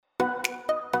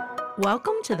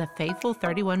Welcome to the Faithful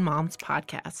 31 Moms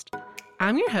podcast.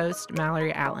 I'm your host,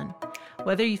 Mallory Allen.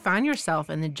 Whether you find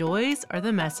yourself in the joys or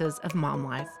the messes of mom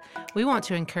life, we want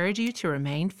to encourage you to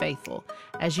remain faithful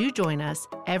as you join us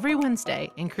every Wednesday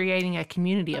in creating a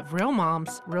community of real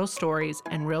moms, real stories,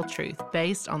 and real truth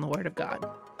based on the Word of God.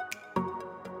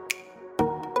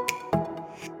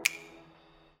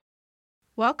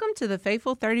 Welcome to the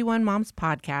Faithful 31 Moms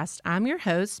podcast. I'm your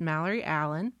host, Mallory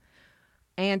Allen.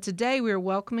 And today we're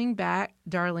welcoming back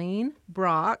Darlene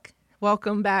Brock.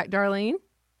 Welcome back, Darlene.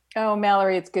 Oh,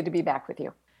 Mallory, it's good to be back with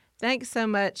you. Thanks so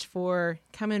much for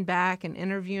coming back and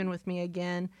interviewing with me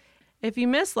again. If you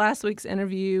missed last week's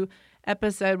interview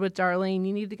episode with Darlene,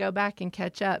 you need to go back and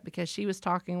catch up because she was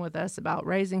talking with us about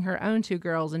raising her own two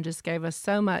girls and just gave us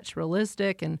so much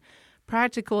realistic and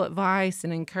practical advice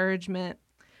and encouragement.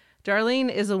 Darlene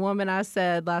is a woman, I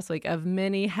said last week, of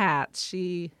many hats.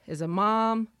 She is a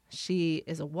mom. She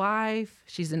is a wife.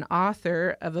 She's an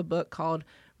author of a book called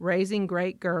Raising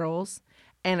Great Girls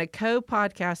and a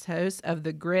co-podcast host of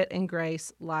the Grit and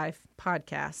Grace Life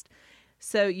podcast.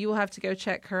 So you will have to go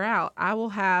check her out. I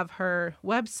will have her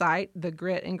website,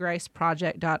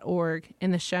 thegritandgraceproject.org,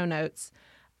 in the show notes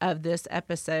of this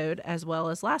episode as well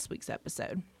as last week's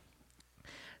episode.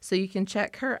 So you can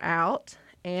check her out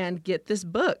and get this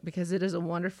book because it is a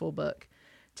wonderful book.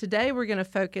 Today, we're going to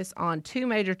focus on two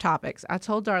major topics. I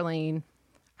told Darlene,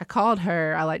 I called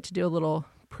her. I like to do a little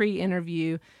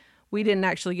pre-interview. We didn't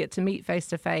actually get to meet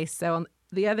face-to-face. So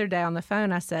the other day on the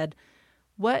phone, I said,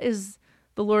 what is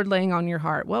the Lord laying on your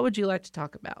heart? What would you like to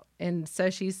talk about? And so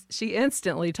she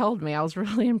instantly told me. I was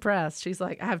really impressed. She's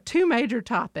like, I have two major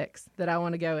topics that I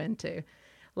want to go into.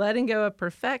 Letting go of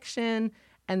perfection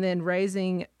and then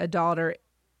raising a daughter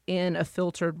in a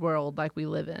filtered world like we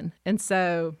live in. And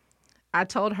so I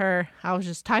told her I was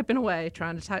just typing away,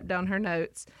 trying to type down her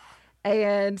notes.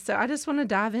 And so I just want to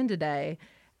dive in today.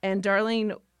 And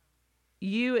Darlene,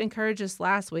 you encouraged us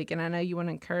last week, and I know you want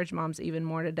to encourage moms even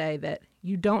more today, that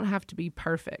you don't have to be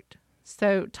perfect.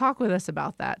 So talk with us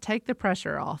about that. Take the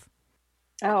pressure off.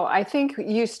 Oh, I think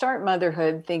you start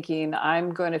motherhood thinking,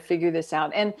 I'm going to figure this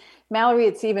out. And Mallory,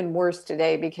 it's even worse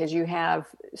today because you have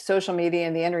social media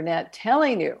and the internet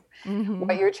telling you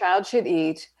what your child should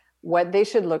eat, what they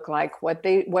should look like,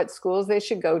 what schools they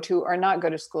should go to or not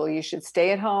go to school. You should stay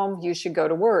at home. You should go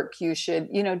to work. You should,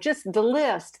 just the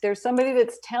list. There's somebody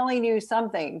that's telling you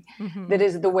something that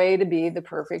is the way to be the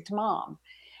perfect mom.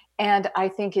 And I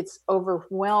think it's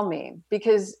overwhelming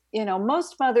because,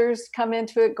 most mothers come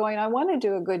into it going, I want to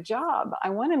do a good job.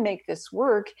 I want to make this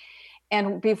work.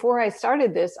 And before I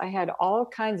started this, I had all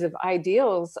kinds of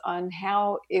ideals on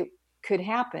how it could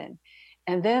happen.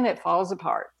 And then it falls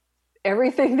apart.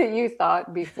 Everything that you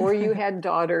thought before you had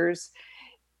daughters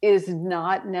is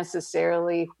not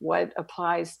necessarily what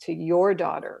applies to your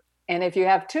daughter. And if you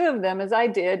have two of them, as I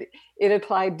did, it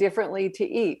applied differently to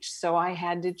each. So I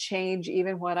had to change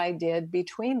even what I did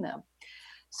between them.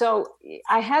 So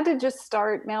I had to just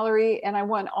start, Mallory, and I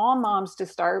want all moms to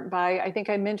start by, I think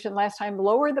I mentioned last time,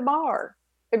 lower the bar.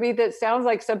 I mean, that sounds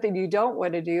like something you don't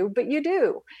want to do, but you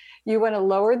do. You want to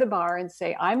lower the bar and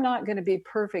say, I'm not going to be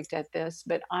perfect at this,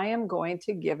 but I am going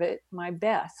to give it my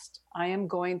best. I am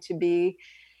going to be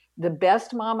the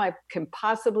best mom I can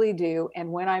possibly do.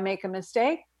 And when I make a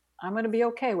mistake, I'm going to be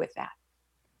okay with that.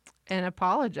 And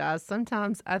apologize.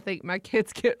 Sometimes I think my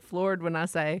kids get floored when I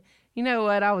say, you know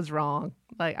what, I was wrong.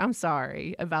 Like, I'm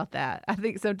sorry about that. I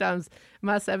think sometimes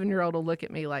my 7-year-old will look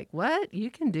at me like, what?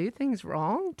 You can do things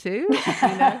wrong too?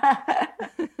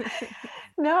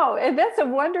 No, and that's a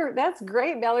wonder. That's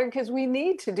great, Mallory, because we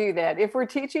need to do that. If we're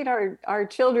teaching our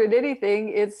children anything,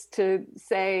 it's to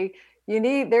say,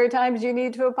 there are times you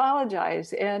need to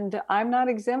apologize. And I'm not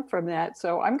exempt from that.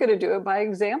 So I'm going to do it by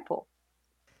example.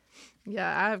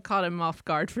 Yeah, I've caught him off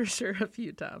guard for sure a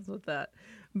few times with that.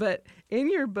 But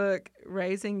in your book,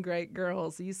 Raising Great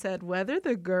Girls, you said whether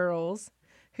the girls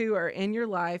who are in your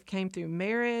life came through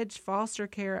marriage, foster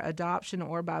care, adoption,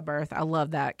 or by birth. I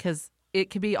love that because it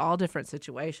could be all different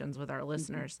situations with our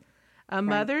listeners. A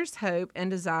mother's hope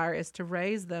and desire is to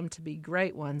raise them to be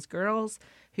great ones, girls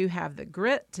who have the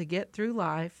grit to get through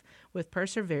life with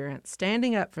perseverance,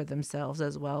 standing up for themselves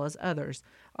as well as others,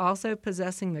 also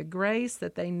possessing the grace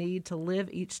that they need to live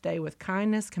each day with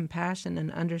kindness, compassion,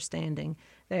 and understanding.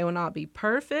 They will not be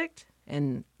perfect,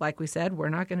 and like we said, we're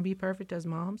not going to be perfect as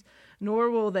moms,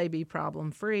 nor will they be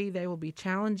problem-free. They will be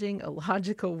challenging,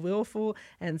 illogical, willful,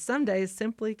 and some days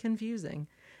simply confusing.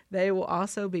 They will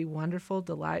also be wonderful,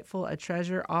 delightful, a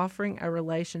treasure, offering a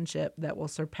relationship that will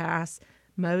surpass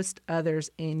most others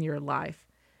in your life.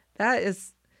 That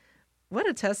is, what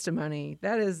a testimony.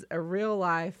 That is a real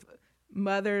life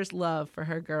mother's love for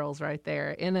her girls right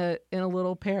there in a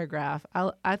little paragraph.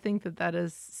 I think that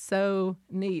is so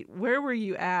neat. Where were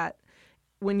you at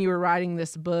when you were writing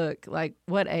this book? Like,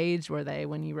 what age were they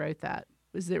when you wrote that?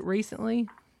 Was it recently?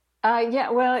 Yeah,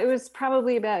 well, it was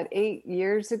probably about 8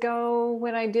 years ago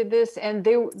when I did this, and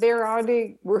they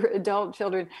already were adult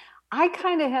children. I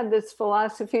kind of had this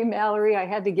philosophy, Mallory. I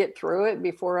had to get through it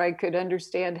before I could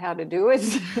understand how to do it.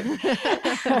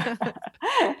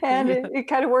 And Yeah. it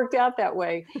kind of worked out that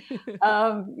way.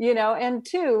 And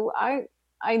two,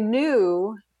 I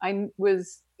knew I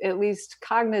was at least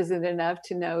cognizant enough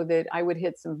to know that I would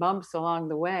hit some bumps along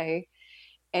the way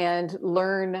and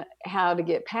learn how to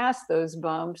get past those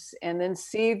bumps and then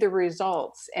see the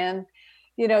results. And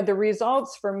the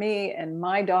results for me and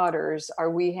my daughters are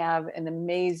we have an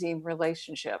amazing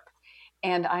relationship.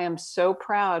 And I am so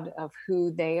proud of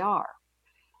who they are.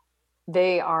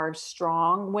 They are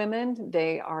strong women,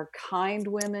 they are kind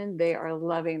women, they are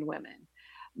loving women.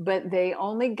 But they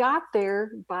only got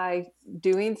there by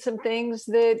doing some things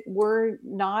that were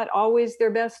not always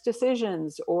their best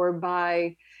decisions, or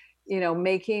by,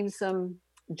 making some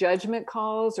judgment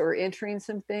calls or entering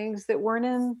some things that weren't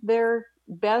in their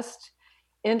best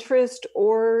interest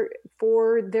or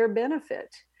for their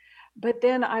benefit. But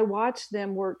then I watched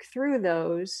them work through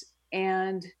those,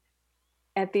 and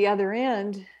at the other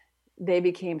end, they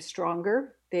became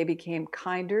stronger, they became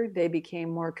kinder, they became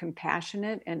more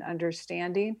compassionate and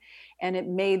understanding, and it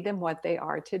made them what they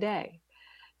are today.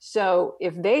 So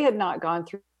if they had not gone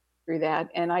through that,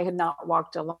 and I had not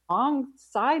walked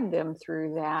alongside them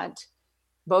through that,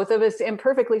 both of us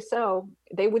imperfectly so,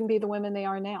 they wouldn't be the women they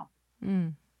are now.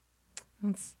 Mm,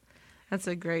 that's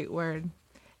a great word.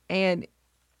 And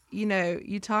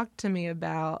you talked to me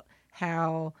about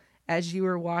how, as you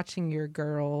were watching your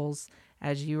girls,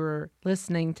 as you were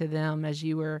listening to them, as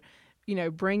you were,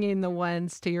 bringing the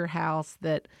ones to your house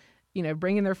that,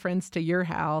 bringing their friends to your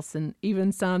house, and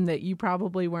even some that you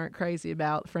probably weren't crazy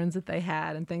about, friends that they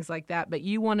had and things like that, but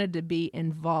you wanted to be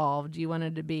involved. You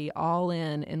wanted to be all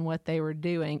in what they were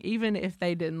doing, even if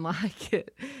they didn't like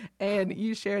it. And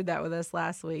you shared that with us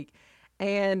last week.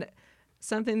 And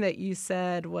something that you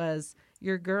said was,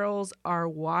 your girls are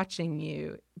watching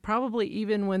you, probably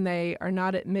even when they are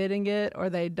not admitting it or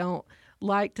they don't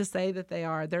like to say that they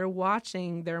are. They're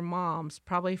watching their moms,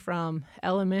 probably from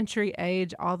elementary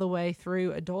age all the way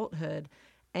through adulthood,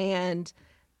 and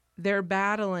they're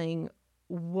battling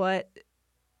what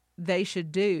they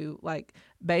should do, like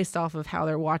based off of how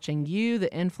they're watching you,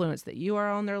 the influence that you are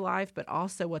on their life, but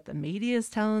also what the media is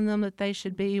telling them that they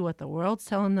should be, what the world's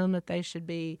telling them that they should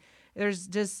be. There's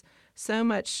just so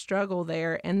much struggle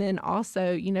there. And then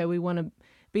also, we want to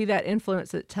be that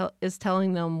influence that is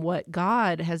telling them what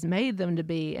God has made them to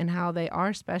be and how they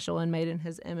are special and made in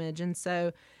his image. And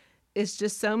so it's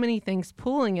just so many things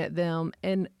pulling at them.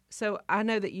 And so I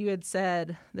know that you had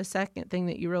said the second thing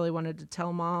that you really wanted to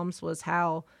tell moms was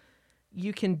how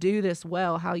you can do this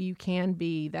well, how you can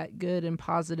be that good and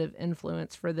positive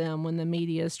influence for them when the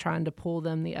media is trying to pull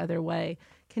them the other way.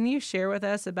 Can you share with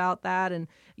us about that? And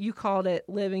you called it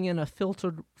living in a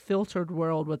filtered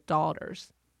world with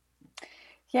daughters.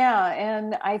 Yeah,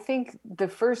 and I think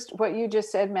what you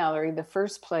just said, Mallory, the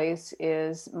first place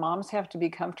is moms have to be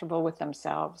comfortable with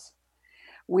themselves.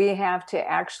 We have to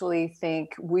actually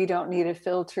think we don't need a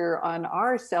filter on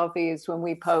our selfies when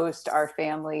we post our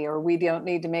family, or we don't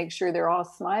need to make sure they're all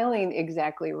smiling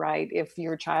exactly right. If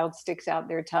your child sticks out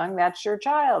their tongue, that's your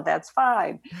child, that's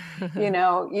fine.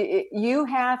 You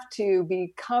have to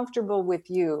be comfortable with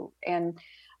you. And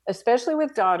especially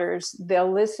with daughters,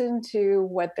 they'll listen to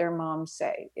what their moms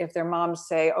say. If their moms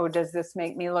say, "Oh, does this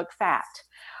make me look fat?"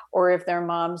 Or if their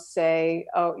moms say,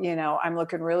 "Oh, I'm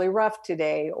looking really rough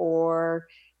today," or,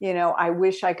 "I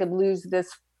wish I could lose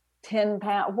this 10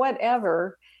 pounds,"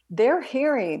 whatever, they're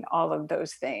hearing all of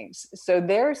those things. So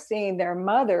they're seeing their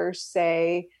mother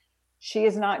say, "She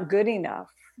is not good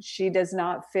enough. She does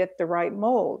not fit the right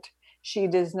mold. She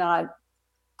does not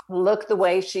look the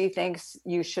way she thinks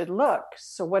you should look.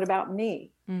 So what about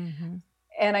me?" Mm-hmm.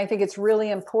 And I think it's really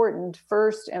important,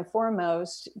 first and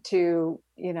foremost, to,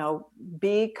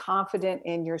 be confident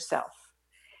in yourself,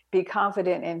 be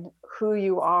confident in who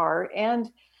you are,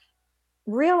 and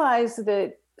realize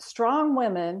that strong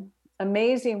women,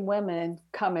 amazing women,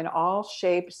 come in all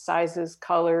shapes, sizes,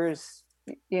 colors,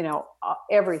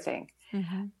 everything.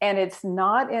 Mm-hmm. And it's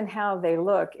not in how they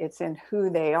look, it's in who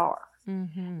they are.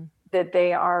 Mm-hmm. That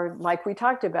they are, like we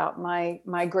talked about,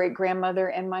 my great grandmother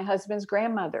and my husband's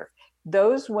grandmother.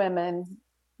 Those women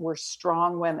were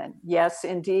strong women. Yes,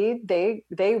 indeed, they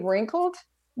wrinkled.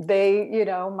 They,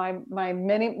 my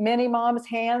many moms'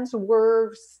 hands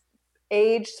were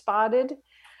age spotted,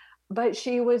 but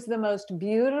she was the most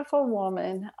beautiful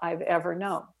woman I've ever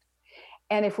known.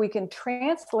 And if we can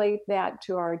translate that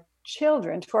to our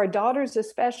children, to our daughters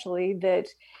especially,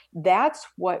 that's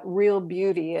what real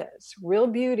beauty is. Real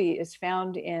beauty is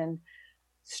found in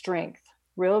strength.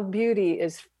 Real beauty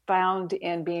is found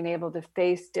in being able to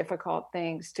face difficult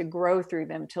things, to grow through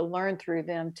them, to learn through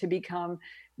them, to become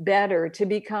better, to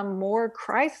become more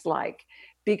Christ-like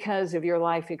because of your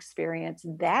life experience.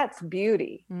 That's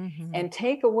beauty. Mm-hmm. And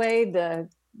take away the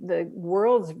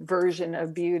world's version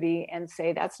of beauty and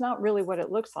say, that's not really what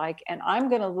it looks like. And I'm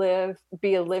going to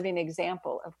be a living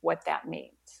example of what that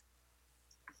means.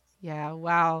 Yeah.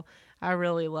 Wow. I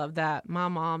really love that. My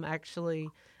mom actually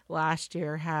last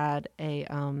year had a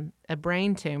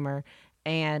brain tumor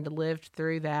and lived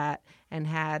through that and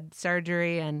had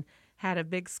surgery and had a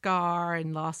big scar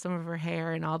and lost some of her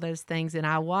hair and all those things. And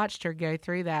I watched her go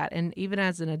through that. And even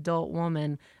as an adult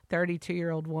woman,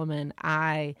 32-year-old woman,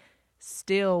 I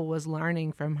still was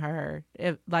learning from her,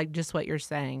 like just what you're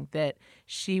saying, that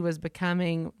she was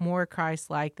becoming more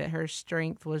Christ-like, that her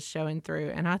strength was showing through.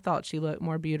 And I thought she looked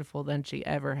more beautiful than she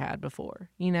ever had before,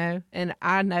 you know? And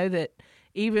I know that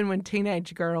even when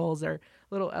teenage girls or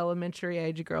little elementary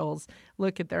age girls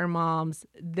look at their moms,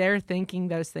 they're thinking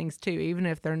those things too, even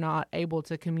if they're not able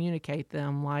to communicate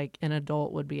them like an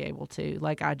adult would be able to,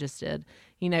 like I just did,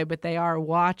 you know, but they are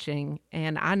watching.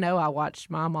 And I know I watched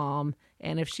my mom,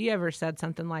 and if she ever said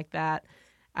something like that,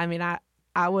 I mean,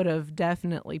 I would have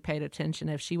definitely paid attention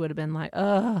if she would have been like,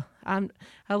 I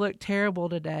look terrible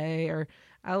today, or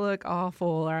I look awful,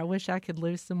 or I wish I could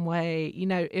lose some weight. You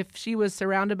know, if she was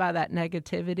surrounded by that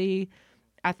negativity,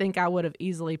 I think I would have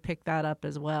easily picked that up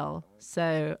as well.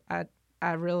 So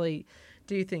I really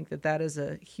do think that is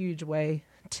a huge way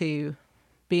to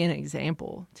be an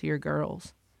example to your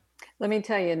girls. Let me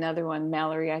tell you another one,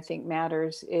 Mallory, I think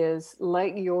matters, is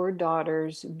let your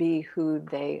daughters be who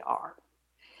they are.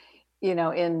 You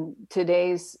know, in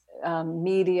today's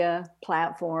media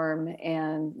platform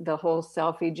and the whole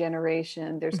selfie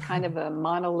generation, there's kind of a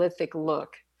monolithic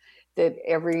look that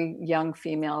every young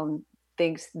female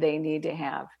thinks they need to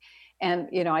have. And,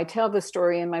 you know, I tell the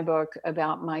story in my book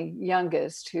about my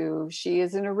youngest, who she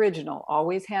is an original,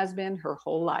 always has been her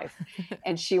whole life.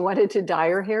 And she wanted to dye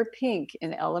her hair pink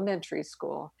in elementary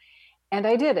school. And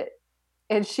I did it.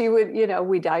 And she would, you know,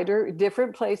 we dyed her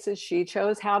different places. She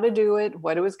chose how to do it,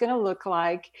 what it was going to look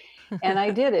like. And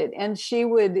I did it. And she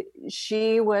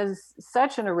was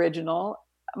such an original.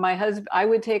 My husband, I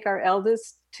would take our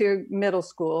eldest to middle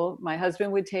school. My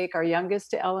husband would take our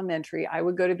youngest to elementary. I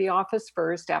would go to the office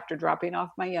first after dropping off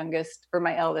my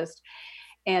eldest.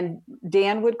 And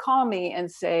Dan would call me and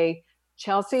say,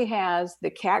 Chelsea has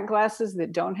the cat glasses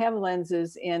that don't have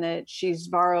lenses in it. She's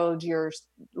borrowed your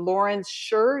Lauren's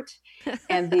shirt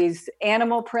and these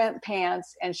animal print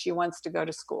pants, and she wants to go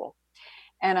to school.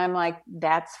 And I'm like,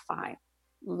 that's fine.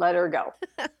 Let her go.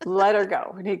 Let her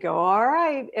go. And he'd go, all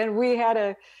right. And we had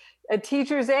a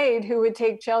teacher's aide who would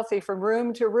take Chelsea from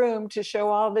room to room to show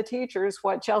all the teachers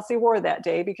what Chelsea wore that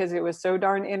day, because it was so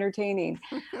darn entertaining.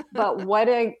 But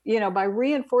by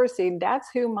reinforcing that's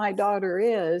who my daughter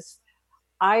is,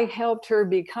 I helped her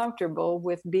be comfortable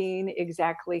with being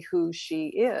exactly who she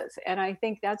is. And I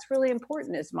think that's really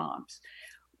important as moms.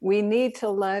 We need to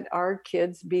let our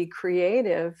kids be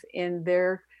creative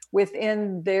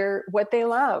within their what they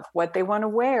love, what they want to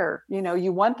wear. You know,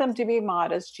 you want them to be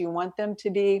modest, you want them to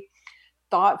be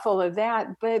thoughtful of that,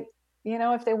 but you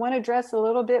know, if they want to dress a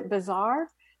little bit bizarre,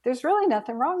 there's really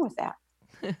nothing wrong with that.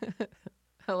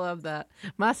 I love that.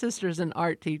 My sister's an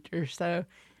art teacher, so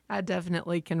I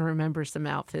definitely can remember some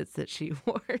outfits that she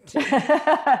wore too.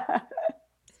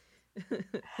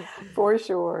 For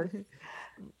sure.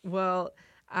 Well,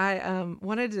 I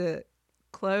wanted to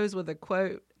close with a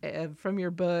quote from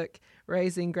your book,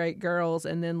 Raising Great Girls,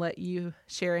 and then let you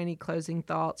share any closing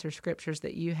thoughts or scriptures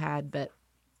that you had. But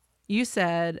you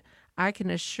said, I can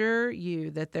assure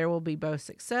you that there will be both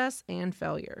success and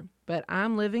failure, but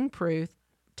I'm living proof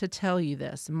to tell you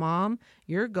this. Mom,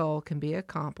 your goal can be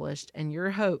accomplished and your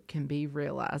hope can be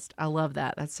realized. I love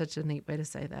that. That's such a neat way to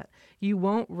say that. You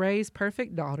won't raise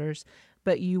perfect daughters,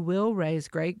 but you will raise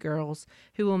great girls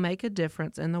who will make a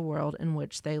difference in the world in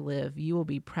which they live. You will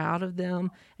be proud of them,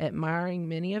 admiring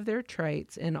many of their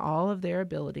traits and all of their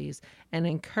abilities, and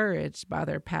encouraged by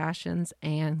their passions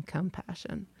and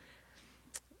compassion.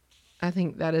 I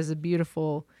think that is a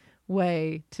beautiful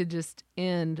way to just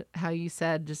end how you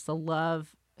said, just to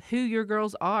love who your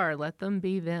girls are. Let them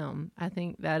be them. I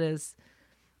think that is,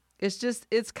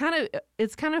 it's kind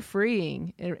of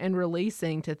freeing and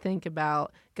releasing to think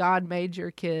about God made your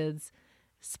kids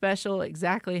special,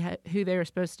 exactly who they were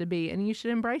supposed to be, and you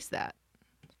should embrace that.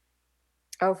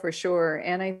 Oh, for sure.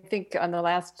 And I think on the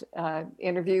last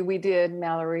interview we did,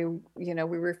 Mallory, we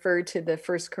referred to the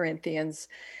 1 Corinthians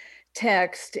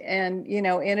text, and in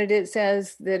it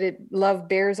says that love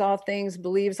bears all things,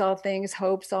 believes all things,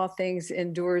 hopes all things,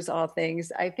 endures all things.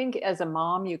 I think as a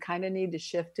mom, you kind of need to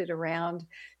shift it around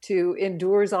to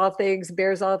endures all things,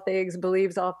 bears all things,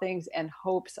 believes all things, and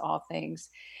hopes all things,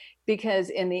 because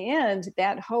in the end,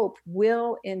 that hope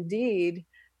will indeed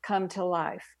come to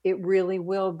life. It really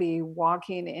will be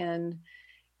walking in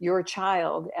your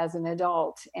child as an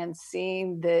adult and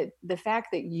seeing that the fact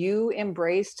that you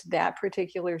embraced that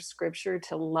particular scripture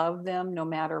to love them no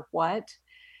matter what,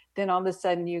 then all of a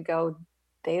sudden you go,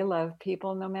 they love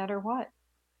people no matter what.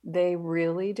 They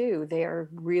really do. They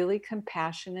are really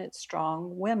compassionate,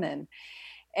 strong women.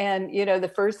 And,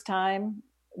 the first time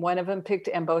one of them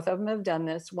and both of them have done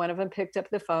this, one of them picked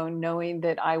up the phone knowing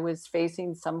that I was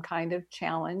facing some kind of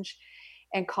challenge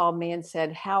and called me and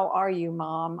said, "How are you,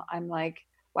 Mom?" I'm like,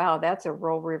 wow, that's a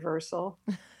role reversal.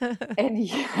 and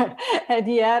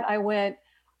yet I went,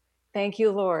 thank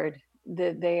you, Lord,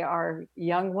 that they are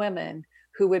young women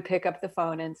who would pick up the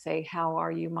phone and say, "How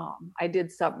are you, Mom?" I did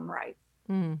something right.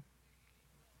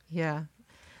 Yeah.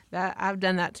 I've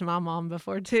done that to my mom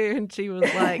before too, and she was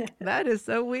like, "That is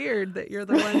so weird that you're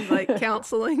the one like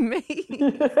counseling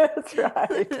me." That's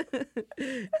right.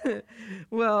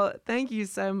 Well, thank you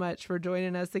so much for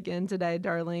joining us again today,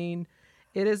 Darlene.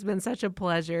 It has been such a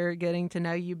pleasure getting to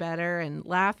know you better and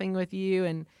laughing with you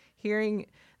and hearing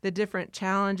the different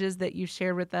challenges that you've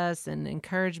shared with us and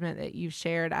encouragement that you've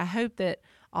shared. I hope that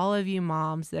all of you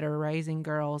moms that are raising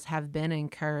girls have been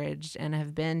encouraged and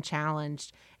have been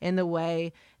challenged in the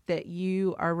way that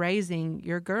you are raising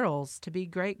your girls to be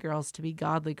great girls, to be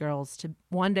godly girls, to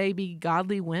one day be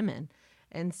godly women.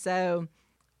 And so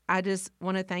I just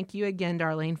want to thank you again,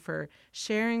 Darlene, for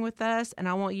sharing with us. And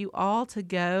I want you all to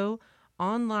go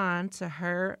online to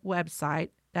her website.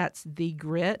 That's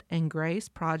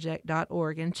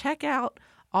thegritandgraceproject.org, and check out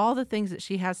all the things that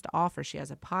she has to offer. She has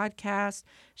a podcast.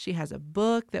 She has a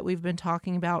book that we've been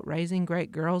talking about, Raising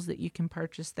Great Girls, that you can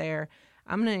purchase there.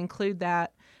 I'm going to include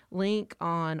that link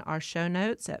on our show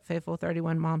notes at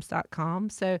faithful31moms.com.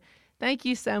 So thank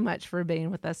you so much for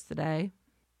being with us today.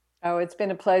 Oh, it's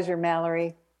been a pleasure,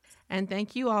 Mallory. And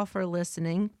thank you all for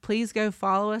listening. Please go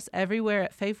follow us everywhere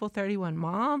at Faithful31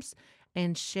 Moms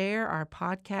and share our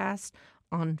podcast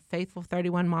on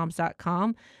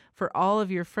faithful31moms.com for all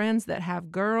of your friends that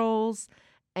have girls.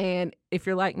 And if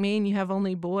you're like me and you have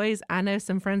only boys, I know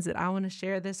some friends that I want to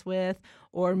share this with.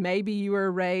 Or maybe you were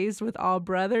raised with all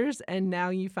brothers and now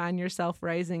you find yourself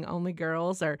raising only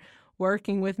girls, or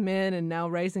working with men and now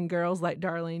raising girls like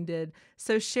Darlene did.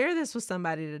 So share this with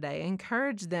somebody today.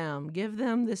 Encourage them. Give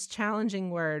them this challenging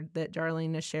word that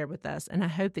Darlene has shared with us. And I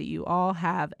hope that you all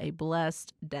have a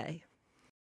blessed day.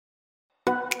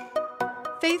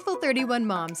 Faithful 31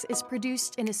 Moms is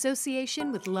produced in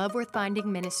association with Love Worth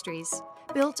Finding Ministries,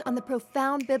 built on the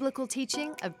profound biblical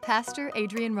teaching of Pastor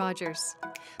Adrian Rogers.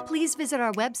 Please visit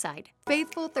our website,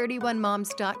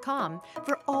 faithful31moms.com,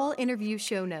 for all interview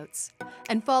show notes.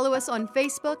 And follow us on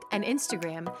Facebook and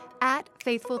Instagram at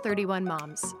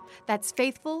Faithful31Moms. That's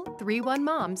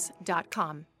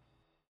faithful31moms.com.